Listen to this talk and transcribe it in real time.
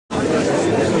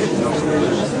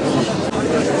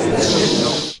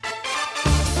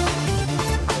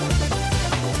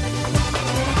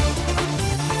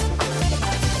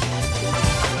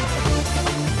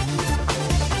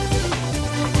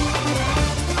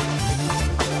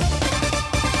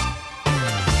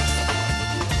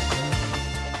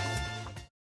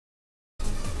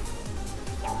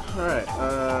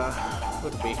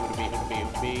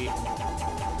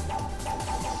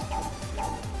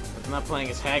not playing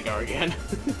as Hagar again.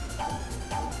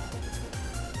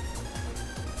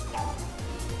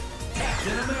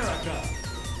 Captain America.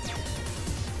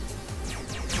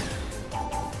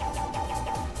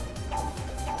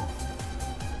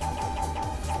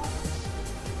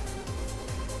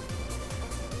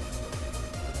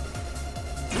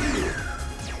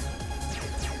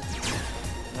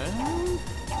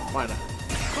 Why not?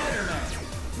 Spider-Man.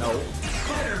 No.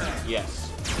 Spider-Man.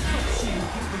 Yes. Let's see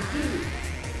what you can do.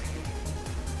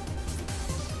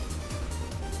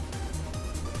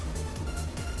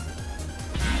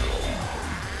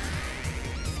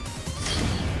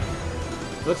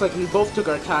 Looks like we both took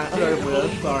our time,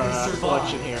 our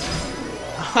selection here.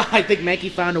 I think Mankey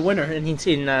found a winner in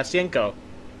Sienko.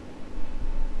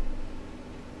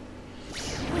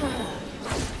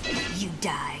 You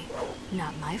die.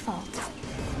 Not my fault.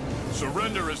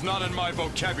 Surrender is not in my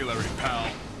vocabulary, pal.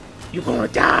 You're gonna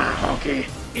die, Honky.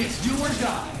 It's do or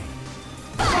die.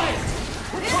 Fight!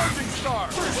 Charging star!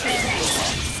 Let's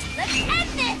end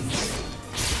this!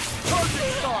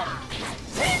 Charging star!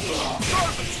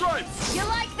 Sharp stripes! You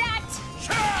like that?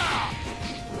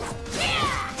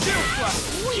 Shield flash!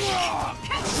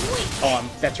 Oh,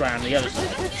 that's right on the other side.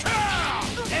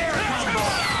 Air combo.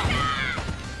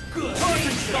 Good.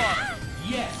 Charging star!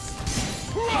 Yes.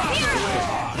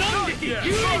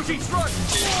 Charging strike!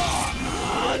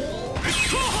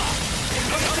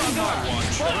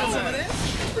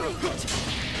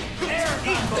 Air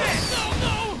combo.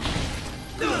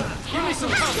 Give me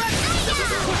some cover!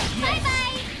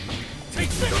 Bye-bye! Take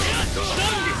this!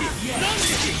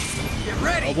 Get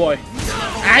ready! Oh boy.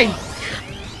 Aye!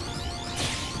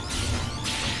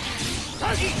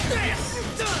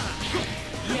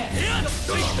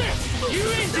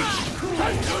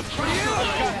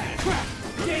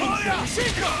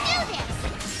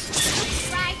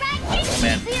 Oh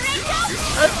man.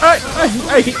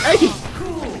 Hey!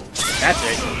 That's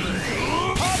it.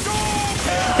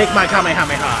 Take my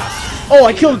Kamehameha. Oh,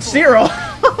 I killed Zero!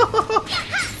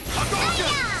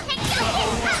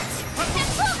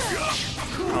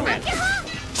 Oh man.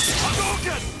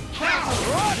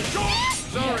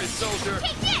 Sorry, soldier.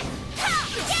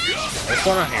 What's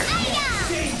going on here?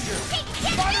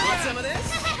 Want some of this?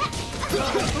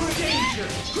 Danger.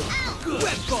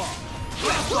 Web ball!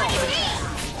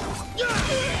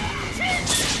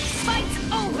 Fight's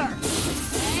over!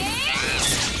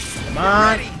 Come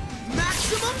on.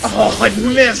 Oh, I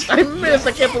missed!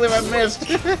 I can't believe I missed!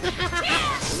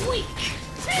 Weak!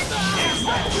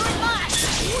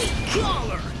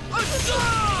 Collar!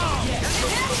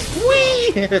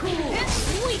 Whee!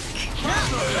 Weak!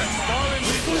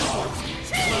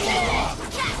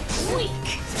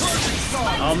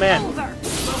 Oh man. Over!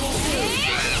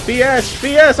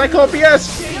 BS! I call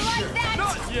BS! You like that?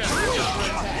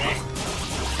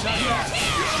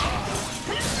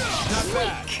 Not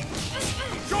bad.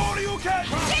 Shoryuken!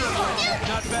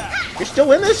 Not bad. You're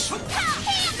still in this?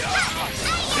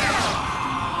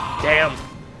 Damn.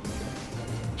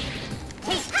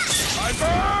 I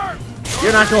burn!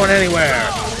 You're not going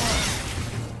anywhere.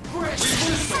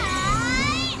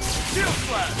 Shield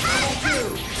flash!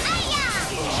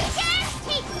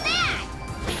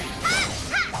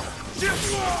 Shield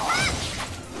flash!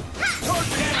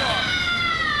 Charging star!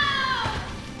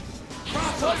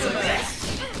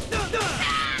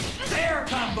 Air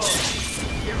combo.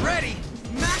 Get ready!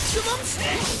 Maximum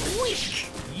Weak!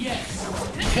 Yes.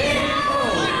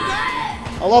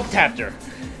 I love Tapter.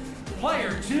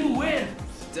 Player 2 wins.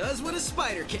 Does what a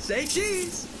spider can. Say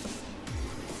cheese!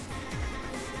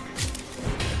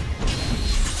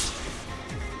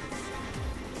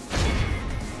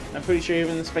 I'm pretty sure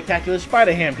even the Spectacular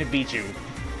Spider-Ham could beat you.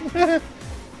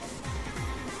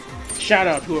 Shout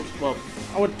out to, well,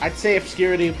 I'd say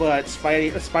Obscurity, but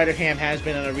Spider-Ham has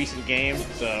been in a recent game,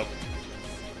 so.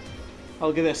 Oh,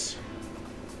 look at this.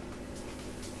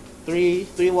 Three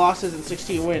losses and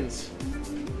 16 wins.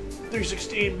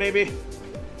 316, baby.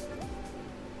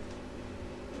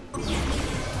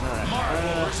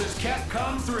 Marvel vs.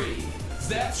 Capcom 3.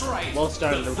 That's right. Well, it's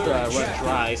starting to run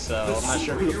dry, so I'm not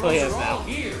sure who to play as now.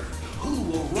 Here. Who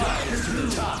will rise to the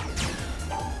top?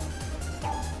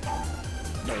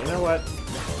 No, you know what?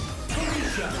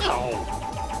 Oh.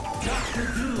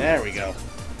 There we go.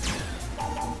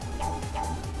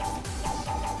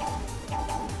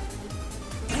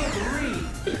 Wolverine.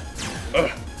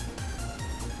 Ugh.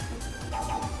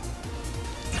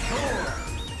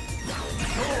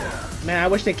 Man, I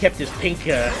wish they kept his pink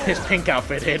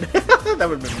outfit in. That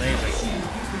would have been amazing.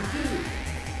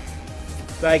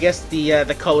 But I guess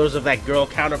the colors of that girl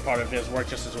counterpart of his work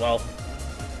just as well.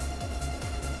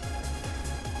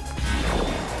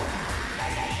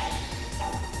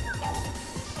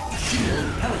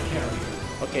 Shield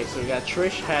helicarrier. Okay, so we got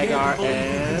Trish, Hagar, Can't believe you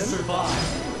can and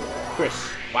survive. Chris.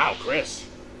 Wow, Chris.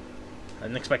 I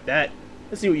didn't expect that.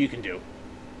 Let's see what you can do.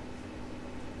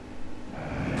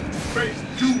 Phase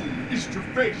 2 is to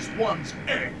face one's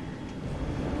end.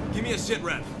 Give me a sit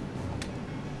rep.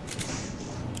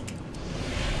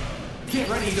 Get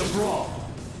ready to brawl.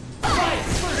 Fight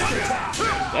first attack.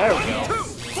 There we go.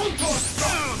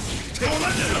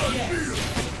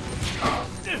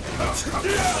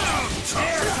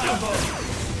 Air combo.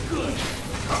 Good.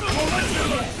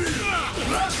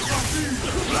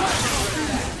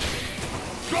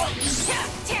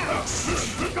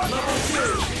 Level 2.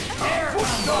 Air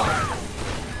combo.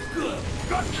 Good.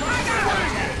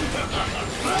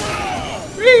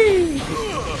 Whee!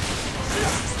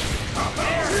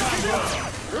 Air combo.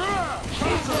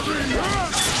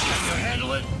 Can you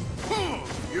handle it?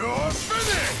 You're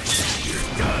finished! You're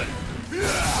done!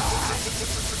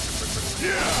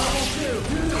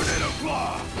 Tornado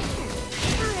claw!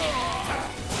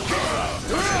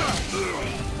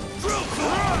 Drill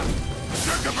claw!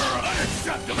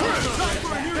 Unacceptable! Time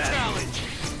for a new challenge!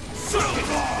 Drill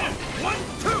claw! 1,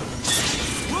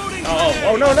 2! Loading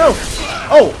Oh, no, no!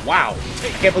 Oh, wow. I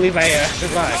can't believe I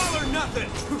survived. All or nothing.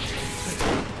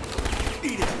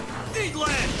 Eat it. Eat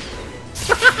land.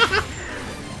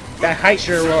 That height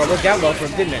sure worked out well for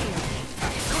him, didn't it?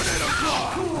 Tornado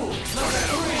claw!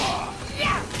 Tornado claw!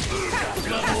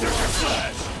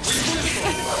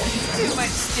 Too much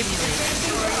stimulating.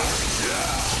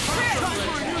 Time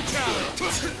for a new challenge.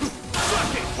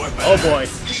 Oh boy.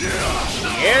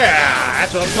 Yeah,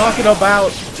 that's what I'm talking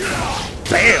about.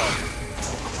 Bam!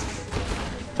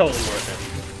 Totally worth it.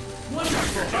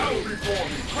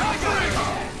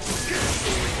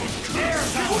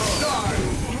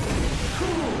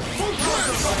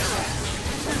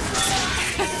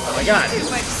 Oh my god. Too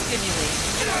much stimulating.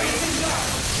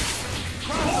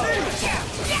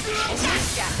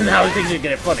 Now things are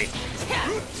getting funny.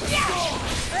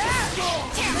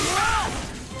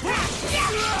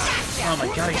 Oh my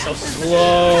god, he's so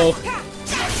slow.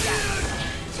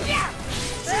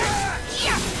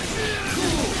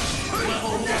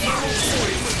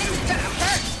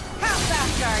 How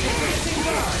fast are you?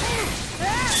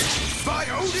 By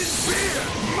Odin's spear!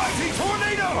 Mighty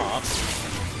tornado!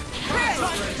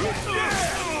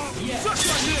 Such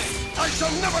like this. I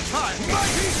shall never tire!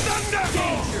 Mighty thunder!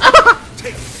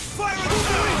 Take fire and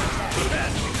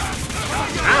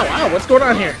Ow, ow, what's going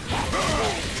on here?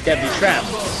 It's gotta be trapped.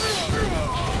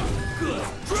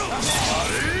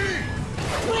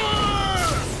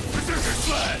 Berserker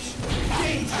slash!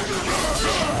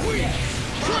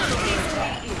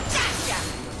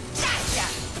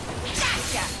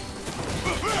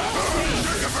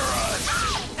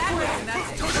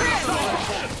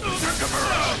 Berserker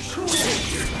barrage!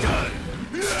 You're done!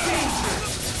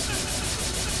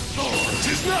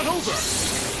 It's not over!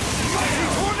 Mighty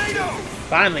tornado!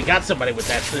 Finally got somebody with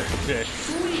that.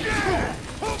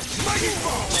 Mighty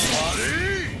ball!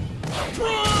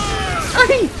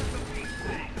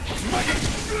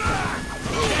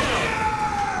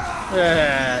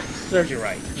 Serves you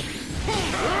right.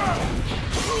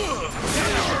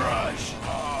 Barrage!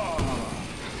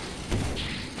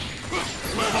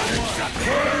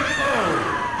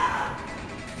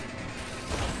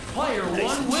 Player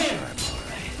 1 win.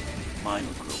 Mine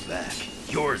will grow back.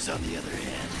 Yours, on the other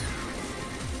hand.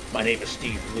 My name is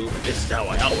Steve Blue, and this is how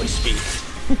I always speak.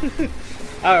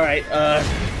 Alright,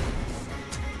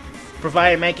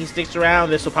 provided Mankey sticks around,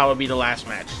 this will probably be the last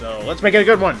match, so let's make it a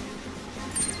good one.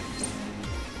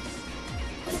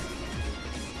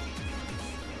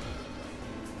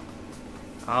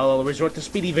 I'll resort to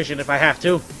Speedy Vision if I have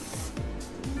to.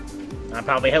 I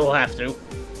probably will have to.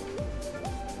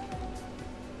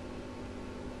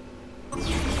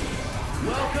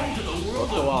 Welcome to the world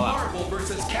of Marvel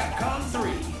vs. Capcom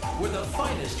 3, where the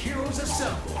finest heroes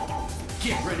assemble.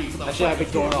 Get ready for the Actually, I've been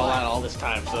fight going for all life. out all this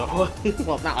time, so...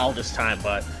 well, not all this time,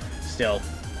 but still.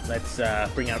 Let's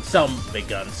bring out some big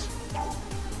guns.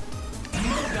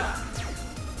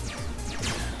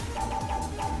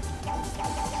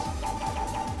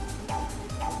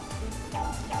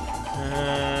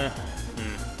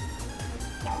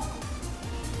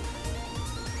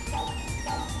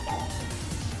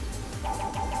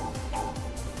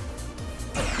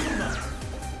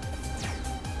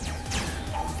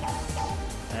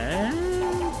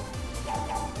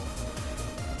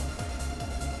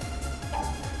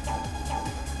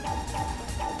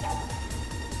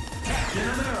 Captain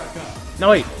America. No,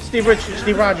 wait. Steve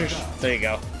Rogers. There you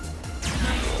go.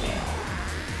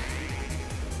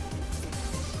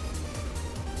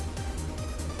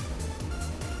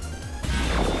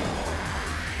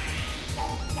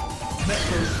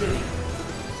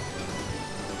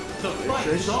 The fight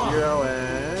is on. Zero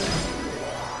and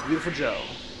Beautiful Joe.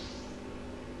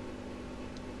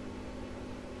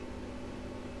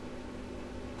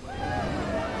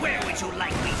 Where would you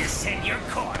like me to send your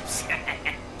corpse?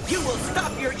 You will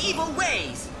stop your evil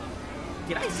ways!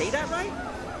 Did I say that right?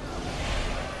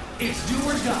 It's do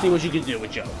or die. See what you can do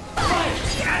with Joe.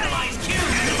 Analyze Q!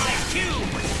 Analyze Q!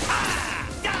 Ah!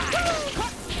 Die!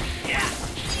 Yeah!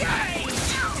 Yay!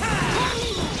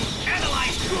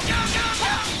 Analyze Q!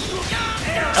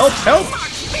 Help! Help!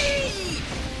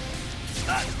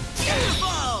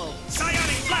 Beautiful!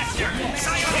 Psionic Blaster!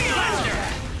 Psionic Blaster!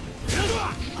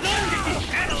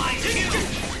 Analyze Q!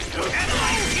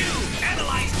 Analyze Q!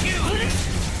 Analyze Q!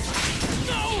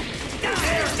 No! Die!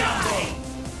 Die!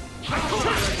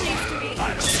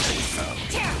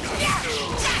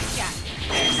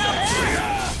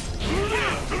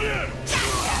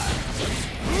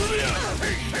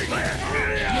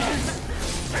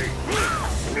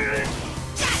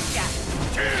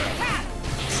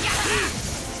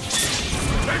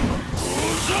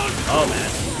 Oh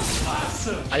man.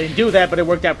 I didn't do that, but it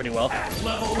worked out pretty well.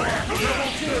 Level 1, level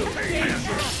 2, danger.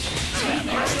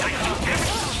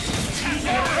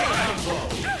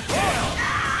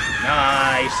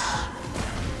 Nice.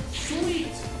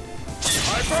 Sweet.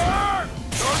 Hyper!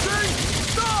 Charging!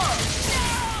 Star!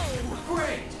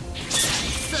 Great.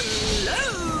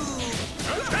 Slow!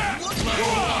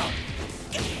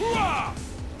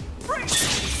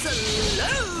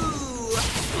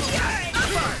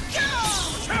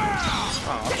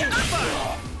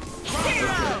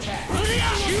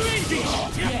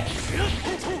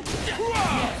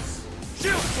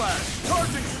 Shield Slash!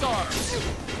 Charging Star!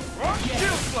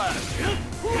 Shield Slash!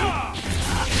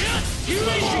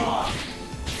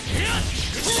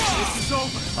 This is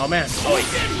over! Oh man. Oh wait.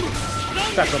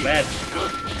 It's not so bad.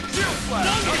 Shield Slash!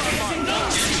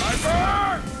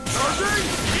 Hyper! Charging!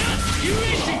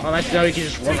 Well, nice to know you can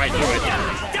just run right through it.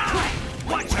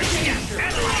 Watch your step!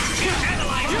 Analyze Q!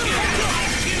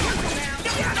 Analyze Q!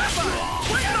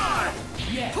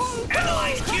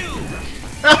 Analyze Q!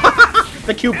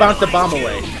 The Q bounced the bomb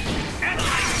away.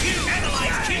 Analyze Q!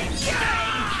 Analyze Q!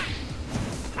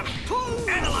 Analyze Q!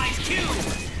 Analyze Q!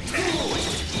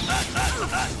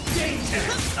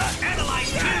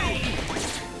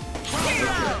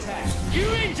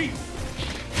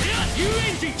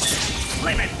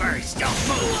 Limit burst! Don't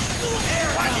move!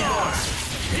 One more!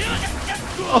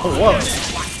 Oh, whoa.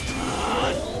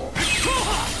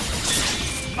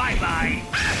 Bye-bye!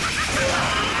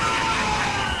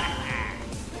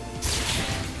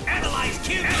 Analyze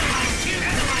Q! Analyze Q!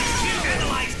 Analyze Q!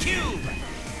 Analyze Q!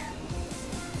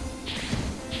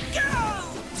 Go!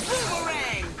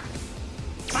 Boomerang!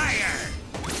 Fire!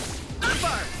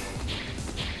 Upper!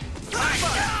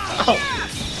 Oh,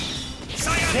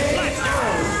 Psionic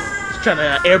Blaster! just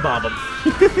trying to airbomb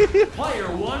him.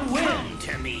 Player 1 wins. Come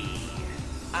to me.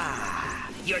 Ah,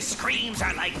 your screams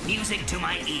are like music to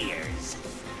my ears.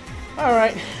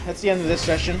 Alright, that's the end of this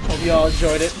session. Hope you all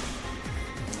enjoyed it.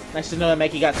 Nice to know that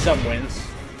Mankey got some wins.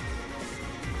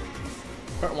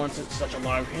 Hurt once it's such a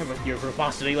long game, but your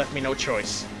verbosity left me no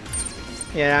choice.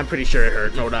 Yeah, I'm pretty sure it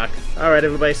hurt, no doc. Alright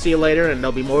everybody, see you later, and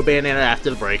there'll be more Bayonetta after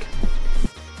the break.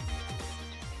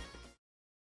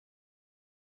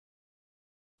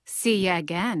 See ya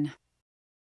again.